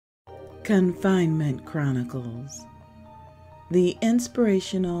Confinement Chronicles, the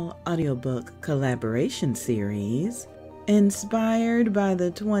inspirational audiobook collaboration series inspired by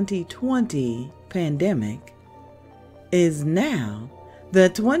the 2020 pandemic, is now the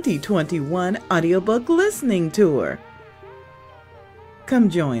 2021 audiobook listening tour. Come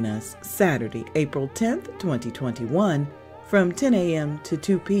join us Saturday, April 10th, 2021 from 10 a.m. to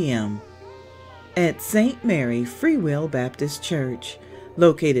 2 p.m. at St. Mary Free Will Baptist Church,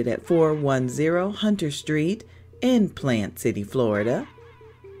 located at 410 Hunter Street in Plant City, Florida.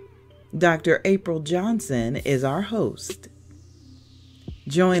 Dr. April Johnson is our host.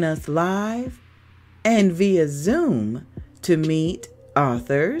 Join us live and via Zoom to meet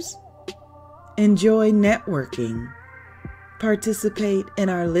authors, enjoy networking, participate in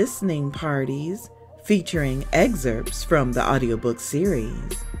our listening parties featuring excerpts from the audiobook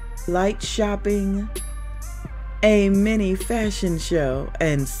series, light shopping, a mini fashion show,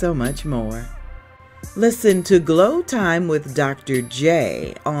 and so much more. Listen to Glow Time with Dr.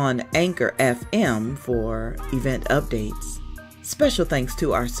 J on Anchor FM for event updates. Special thanks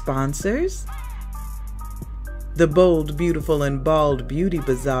to our sponsors, the Bold, Beautiful, and Bald Beauty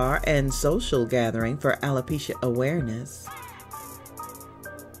Bazaar and Social Gathering for Alopecia Awareness,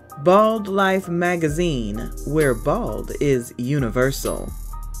 Bald Life Magazine, where bald is universal.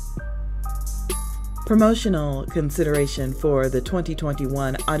 Promotional consideration for the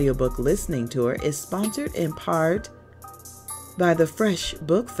 2021 audiobook listening tour is sponsored in part by the Fresh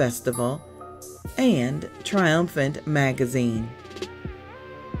Book Festival and Triumphant Magazine.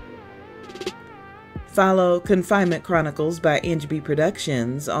 Follow Confinement Chronicles by NGB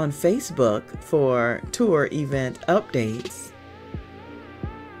Productions on Facebook for tour event updates.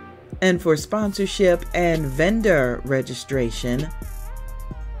 And for sponsorship and vendor registration,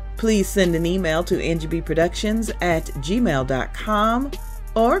 please send an email to ngbproductions@gmail.com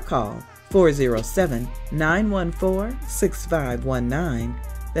or call 407-914-6519.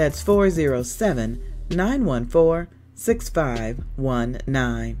 That's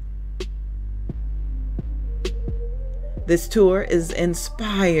 407-914-6519. This tour is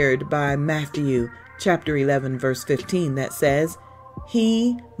inspired by Matthew chapter 11, verse 15 that says,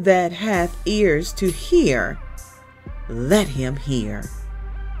 "He that hath ears to hear, let him hear."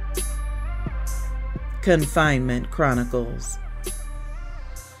 Confinement Chronicles,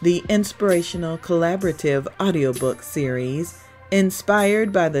 the inspirational collaborative audiobook series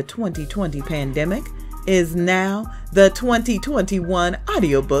inspired by the 2020 pandemic, is now the 2021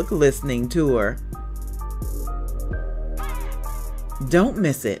 audiobook listening tour. Don't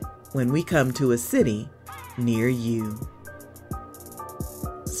miss it when we come to a city near you.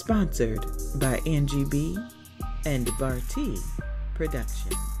 Sponsored by NGB and Barty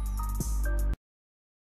Productions.